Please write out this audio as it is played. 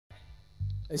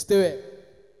Let's do it.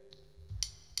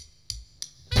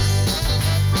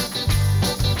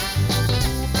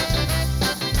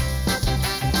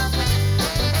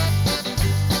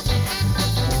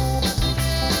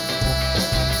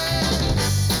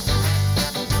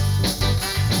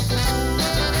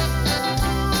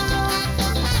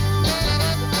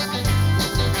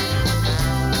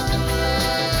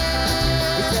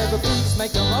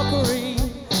 Make a mockery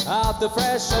of the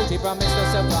fresh salty promise no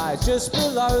surprise. Just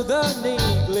below the knee,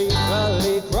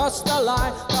 gleefully cross the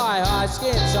line. My high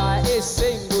skin tight is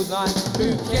singles night.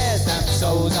 Who cares? Damn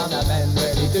souls on the men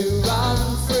really do run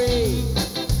free.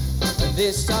 And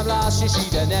this time last year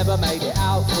she'd have never made it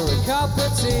out for a cup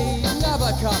of tea.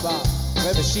 Another cover.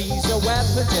 Whether she's a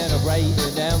weapon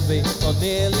generating envy or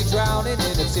nearly drowning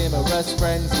in a timorous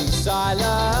frenzy,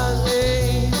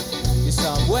 silently you're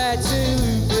somewhere to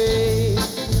be.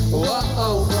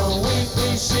 Whoa, from weak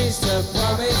wishes to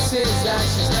promises that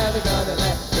she's never gonna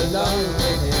let the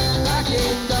loneliness back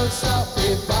in. Don't stop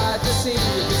if I just see you.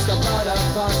 It's the blood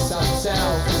up on some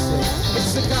self-esteem.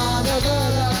 It's the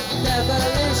carnival of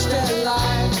devilish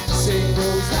delight.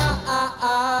 Singles,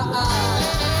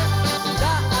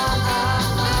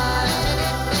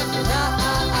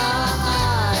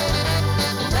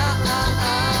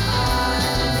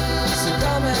 so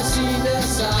come and see the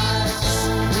sights.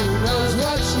 Who knows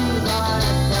what you might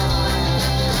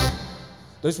find?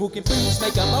 Those walking boots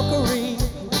make a mockery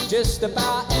just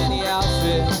about any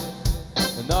outfit.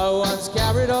 And no one's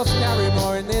carried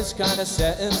more in this kind of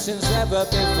setting since ever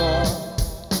before.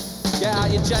 Get out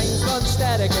your James Bond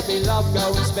stead, it could be love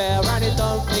going spare, and it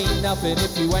don't mean nothing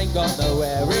if you ain't got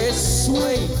nowhere. It's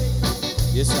sweet,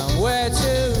 you're somewhere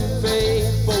to be,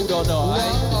 fooled or not,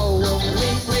 whoa,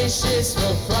 weak wishes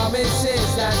for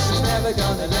promises that she's never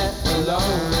gonna let the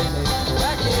loneliness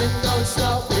back in. Don't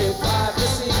stop with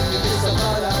privacy. It's a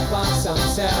blood up on some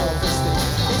self-esteem.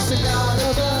 It's the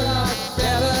carnival of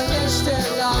devilish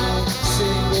delight.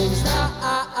 Singles, so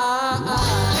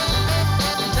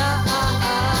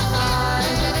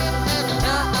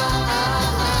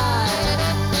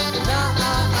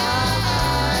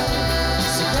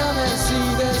come and see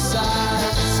the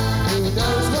sights. Who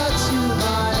knows what you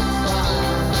might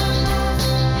find?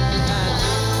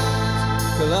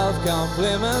 And the love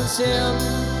compliments him,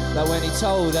 like when he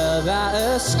told her that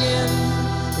her skin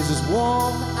is as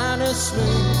warm and as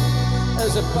smooth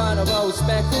as a pint of old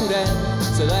speckled end.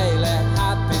 So they let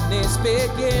happiness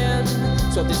begin.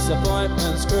 So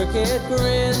disappointment's crooked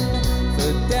grin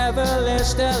for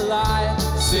devilish delight.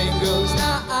 Singles,